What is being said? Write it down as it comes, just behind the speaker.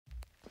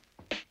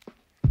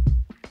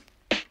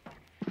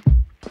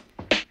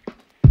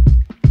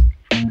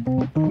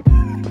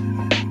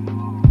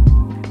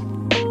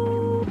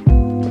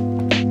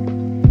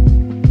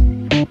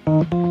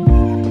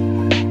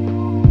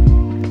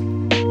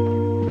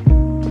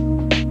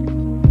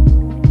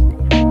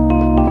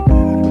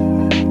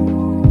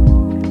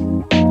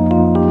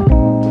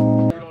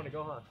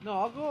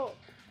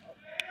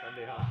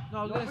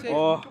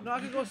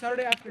could go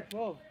Saturday after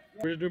 12.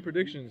 We're just doing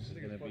predictions. It's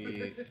gonna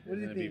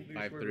be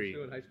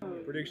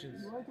 5-3.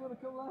 Predictions.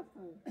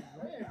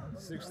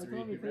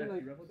 6-3.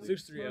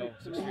 6-3 L.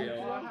 6-3 L.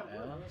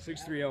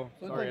 6-3 L.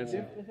 Sorry,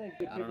 answer.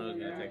 I don't know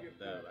who's gonna take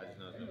the. I just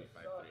know it's gonna be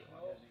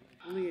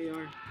 5-3. Only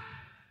AR.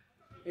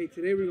 Hey,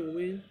 today we're gonna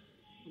win.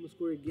 I'm gonna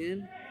score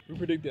again. I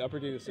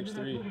predicted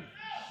 6-3.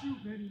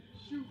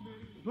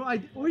 Bro,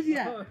 where's he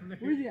at?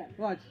 Where's he at?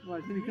 Watch.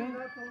 Did he come?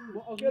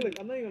 Okay, look,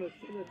 I'm not even gonna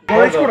say that. Bro,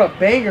 they scored a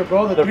banger,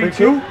 bro. The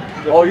 3-2.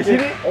 Oh, you seen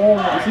it? Oh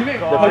my. You seen it?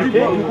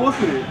 Who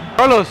posted it?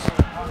 Carlos,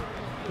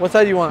 what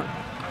side do you want?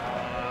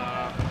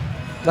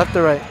 Left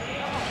or right?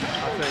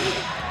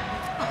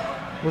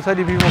 What side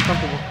do you be more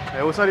comfortable?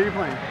 Hey, what side are you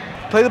playing?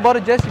 Play the ball to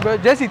Jesse, bro.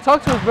 Jesse,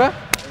 talk to us, bro.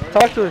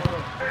 Talk to us.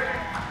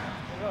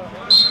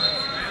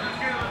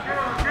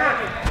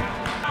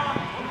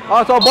 Oh,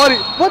 it's all body.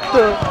 What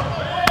the?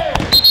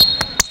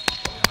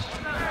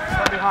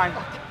 Behind.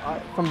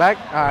 From back?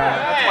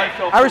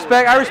 Alright. I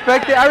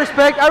respect it. I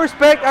respect.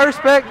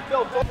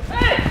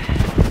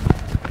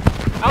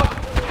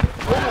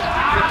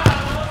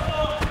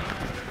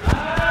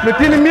 Me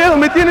tiene miedo.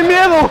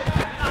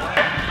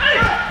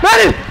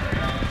 Manny!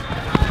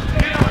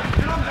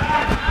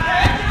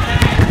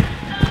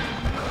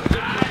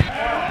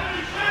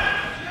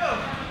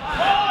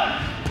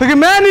 Look at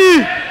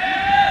Manny!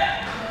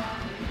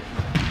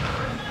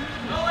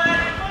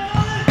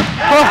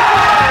 Oh.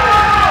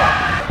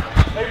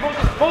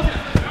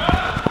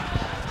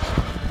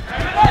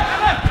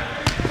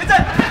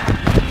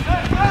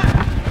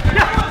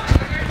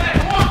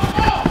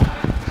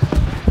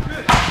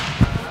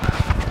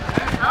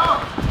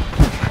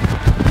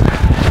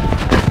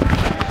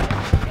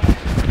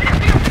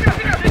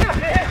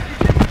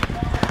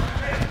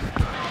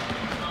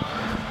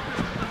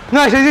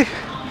 Nice, easy.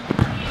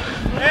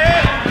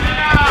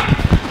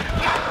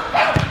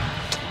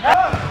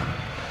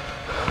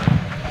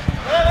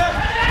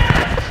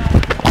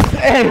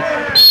 Hey!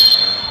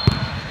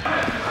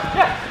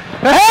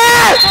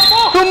 Hey!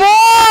 Come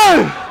on!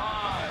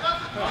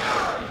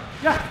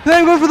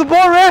 Then go for the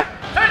ball, Ray.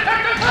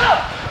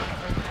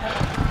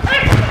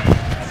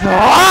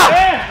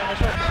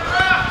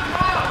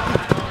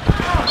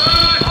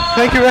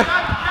 Thank you, Ray.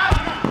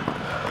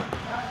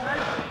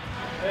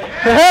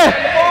 Hey!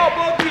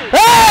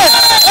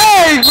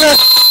 Hey, Ray!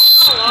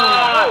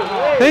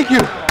 Thank you.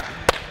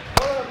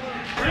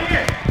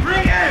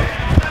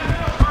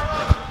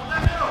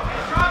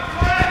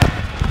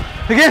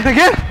 Again.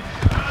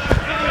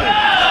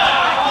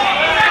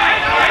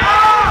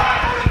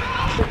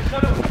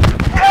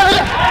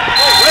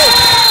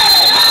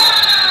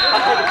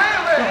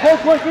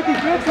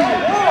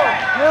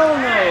 Hell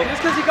no. It's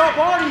because he got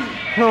body.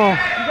 No.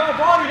 He got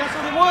body, that's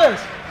what it was.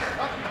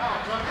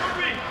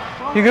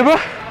 You good, bro?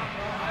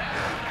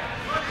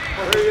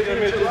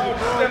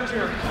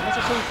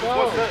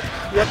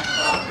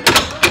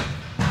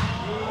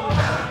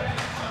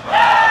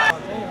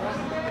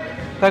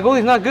 That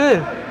goalie's not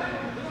good.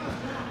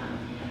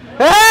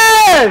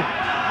 Hey!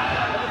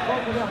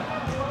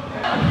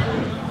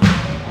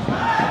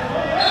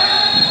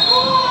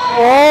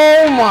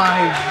 Oh my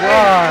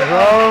God,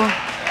 bro.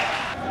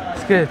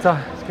 It's good, it's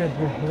good.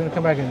 We're gonna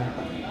come back in there.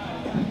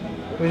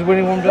 We're just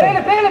waiting one more. Look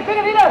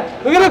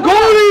at the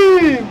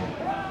goalie!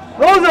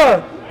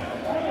 Rosa!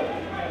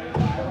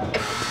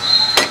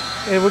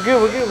 Hey, we're good.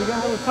 We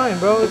got all the time,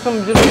 bro. It was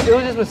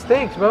just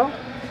mistakes, bro.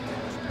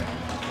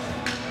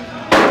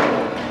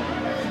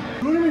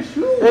 We don't even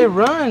shoot. Hey,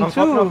 run,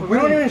 too. We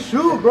don't even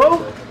shoot, bro.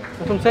 That's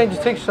what I'm saying.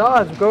 Just take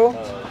shots, bro.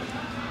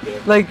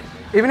 Like,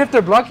 even if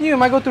they're blocking you, it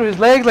might go through his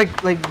legs. Like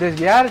this.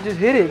 Yeah, just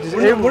hit it.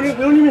 We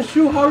don't even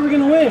shoot. How are we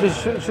gonna win?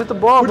 Just shoot the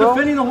ball, bro. We're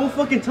defending the whole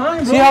fucking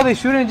time, bro. See how they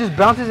shoot it and it just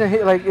bounces and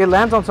hit, like it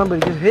lands on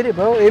somebody. Just hit it,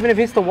 bro. Even if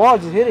it hits the wall,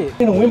 just hit it.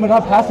 We're gonna win, but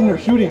not passing or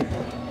shooting.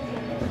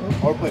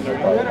 Or play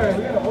dirty.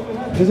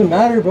 Doesn't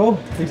matter, bro.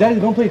 Exactly.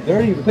 Don't play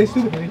dirty. Play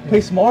stupid. Play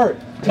smart.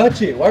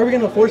 Touch it. Why are we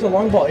gonna force a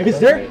long ball? If it's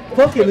there,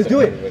 fuck it. Let's do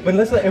it. But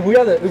let's if we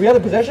have the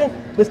possession,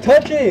 let's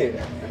touch it.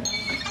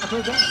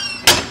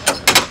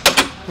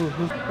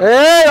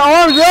 Hey,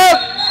 arms up!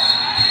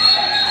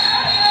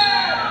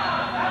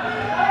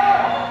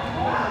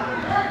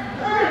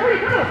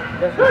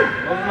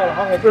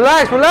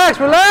 Relax,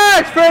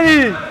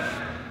 Freddy!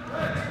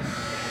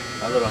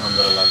 That little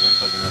alhamdulillah been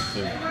fucking up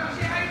too.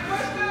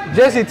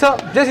 Jesse,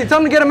 tell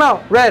him to get him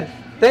out. Red.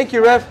 Thank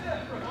you, ref.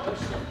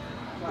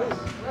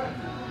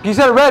 You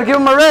said red, give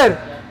him a red.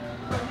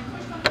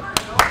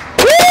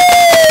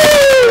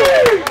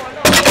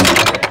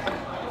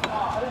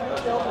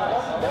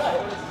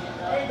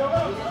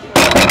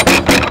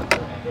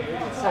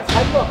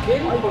 Sacarlo a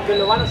aquel porque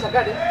lo van a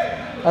sacar,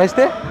 ¿A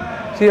este?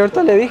 Sí,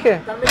 ahorita le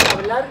dije.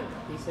 hablar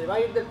y se va a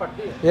ir del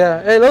partido.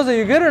 Yeah. Hey, Loza,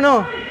 you good or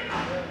no?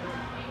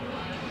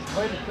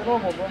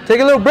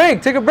 Take a little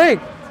break. Take a break.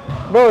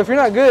 Bro, if you're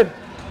not good.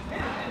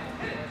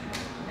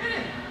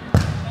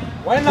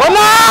 Why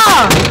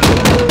not?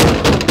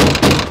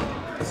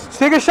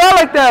 Take a shot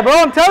like that, bro.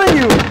 I'm telling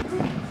you.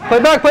 Play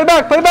back.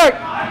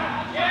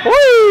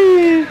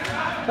 Whee!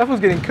 That fool's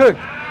getting cooked.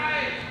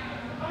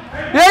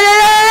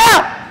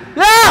 Yeah.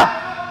 Yeah!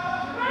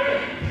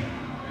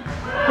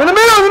 In the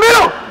middle, in the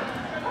middle!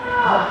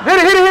 Hit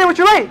it with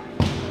your right.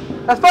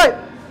 That's fine.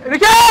 And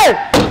again!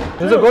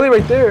 There's a goalie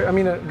right there. I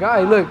mean, a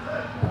guy, look.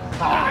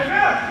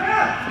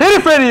 Hit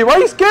it, Freddie. Why are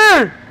you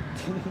scared?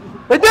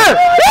 Right there!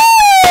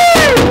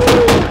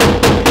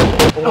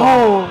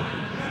 Oh!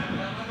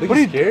 What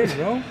are you scared,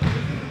 bro?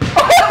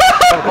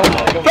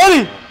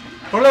 Freddie!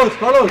 Carlos!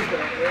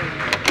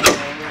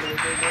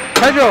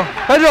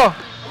 Pedro!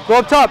 Go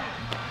up top.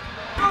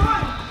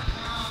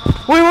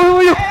 Wait!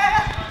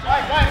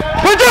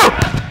 Pedro!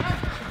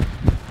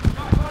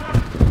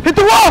 Hit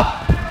the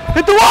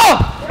wall!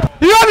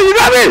 You got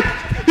me!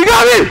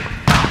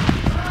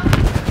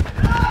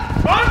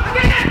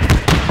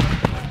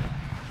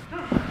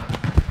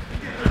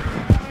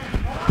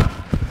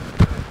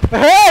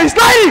 Hey, he's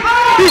sliding!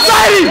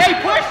 Hey,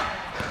 push!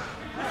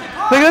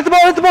 Let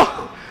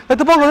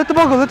the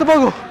ball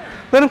go.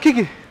 Let him kick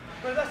it.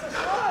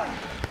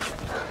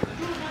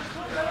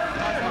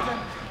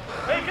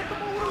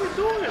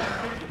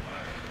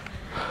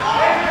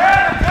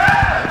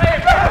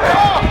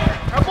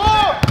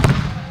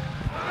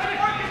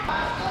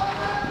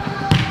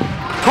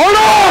 Hold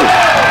on!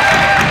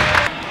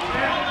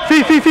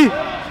 Fee.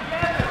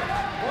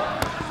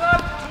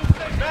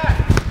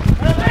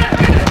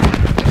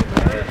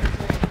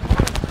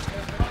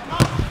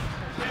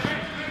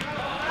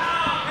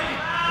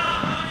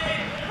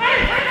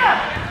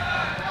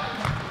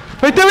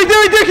 Right there,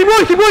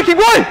 keep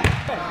going!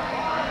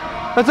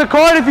 That's a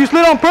card if you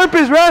slid on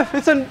purpose, ref.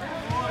 It's in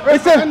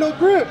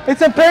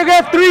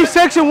paragraph 3,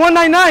 section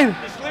 199.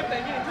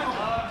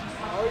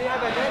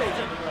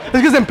 It's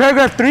because in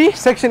paragraph 3,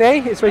 section A,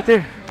 it's right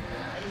there.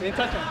 Didn't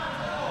touch him.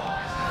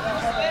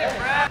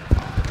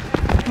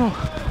 No.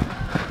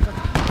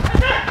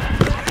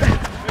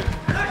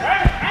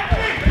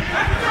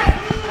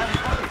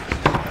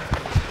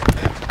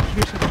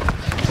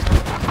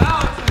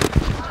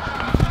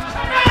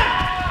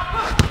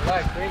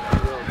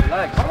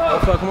 Relax.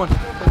 Come on.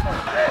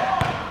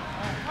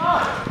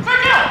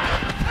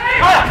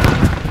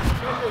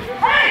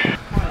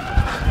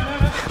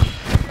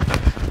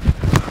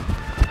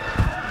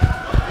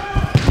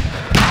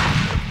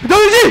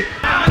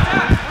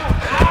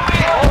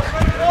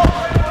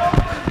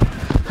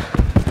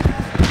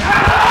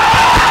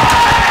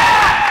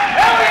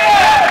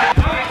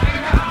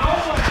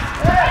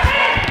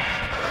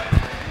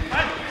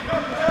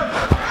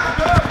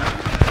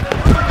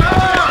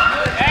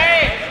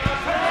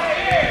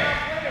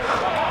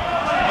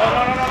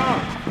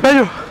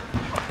 Pedro!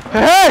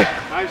 Hey!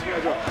 Nice,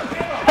 Pedro.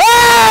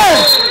 Hey!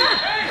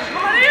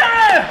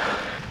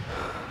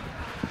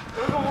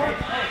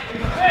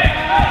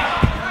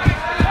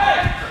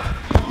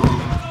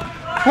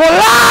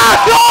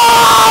 ¡Golazo!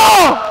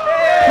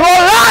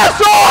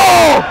 ¡Golazo!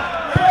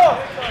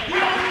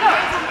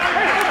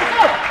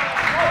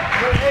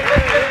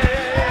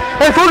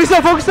 Hey,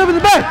 focus up in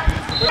the back!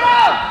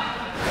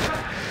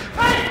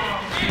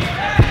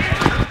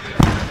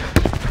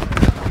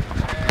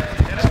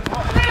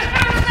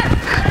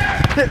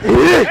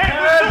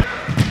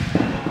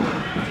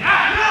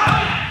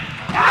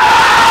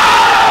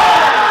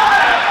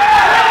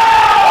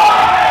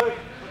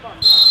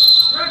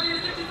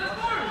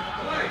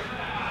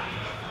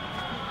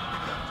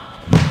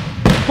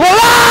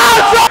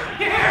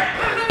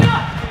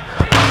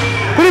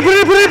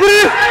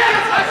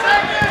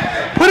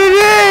 Put it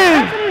in!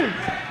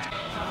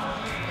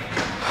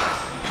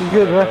 You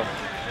good, bro?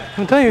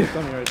 I'm telling you. That's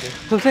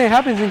what I'm saying, it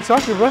happens in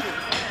soccer, bro.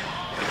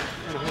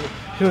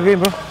 You okay,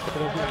 bro?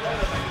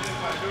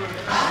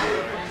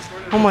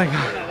 Oh my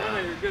god.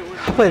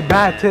 I played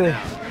bad today.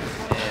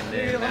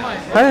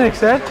 I didn't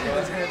accept.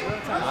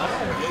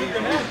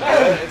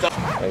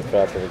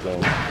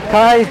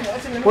 Kai,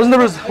 wasn't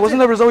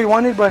the result we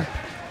wanted, but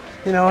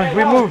you know,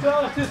 we moved.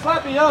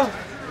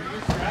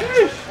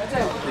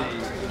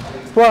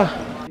 What?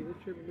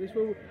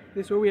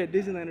 This where we at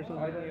Disneyland or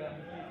something.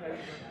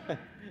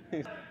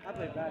 I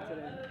played bad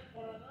today.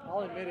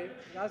 I'll admit it.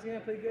 If I was gonna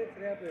play good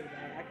today, I played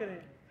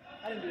bad.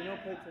 I didn't do no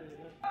play today.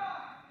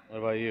 What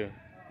about you?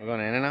 We're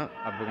going in and out?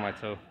 I broke my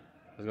toe.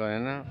 Let's go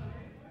in and out.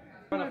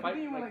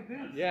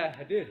 Yeah,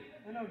 I did.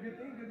 I know, good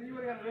thing, because you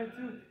would have got red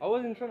too. I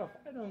wasn't trying to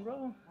fight him,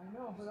 bro. I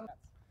know, but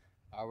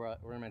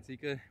We're in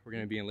Manteca. We're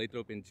going to be in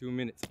Lathrop in 2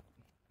 minutes.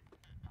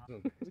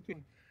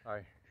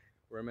 Alright.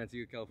 We're in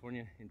Manteca,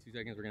 California. In 2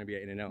 seconds, we're going to be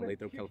at In-N-Out in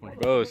Lathrop, California.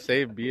 Bro,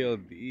 save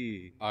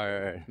BLD.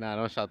 Alright. Nah,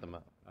 don't shout them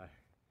out. Alright.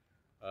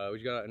 We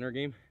just got in our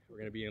game. We're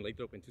going to be in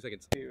Lathrop in 2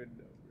 seconds.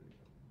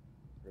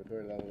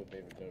 Record that little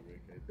David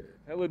Dobrik right there.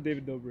 Hello,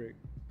 David Dobrik.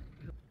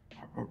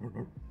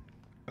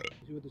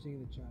 see what they're saying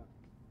in the chat.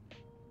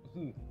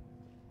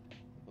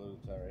 Blue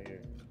chat right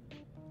here.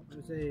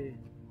 Let's say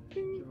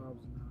jobs not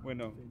Wait,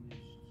 no.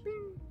 finished.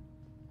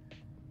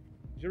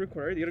 You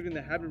record? You gotta get in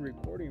the habit of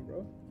recording,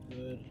 bro.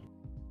 Good.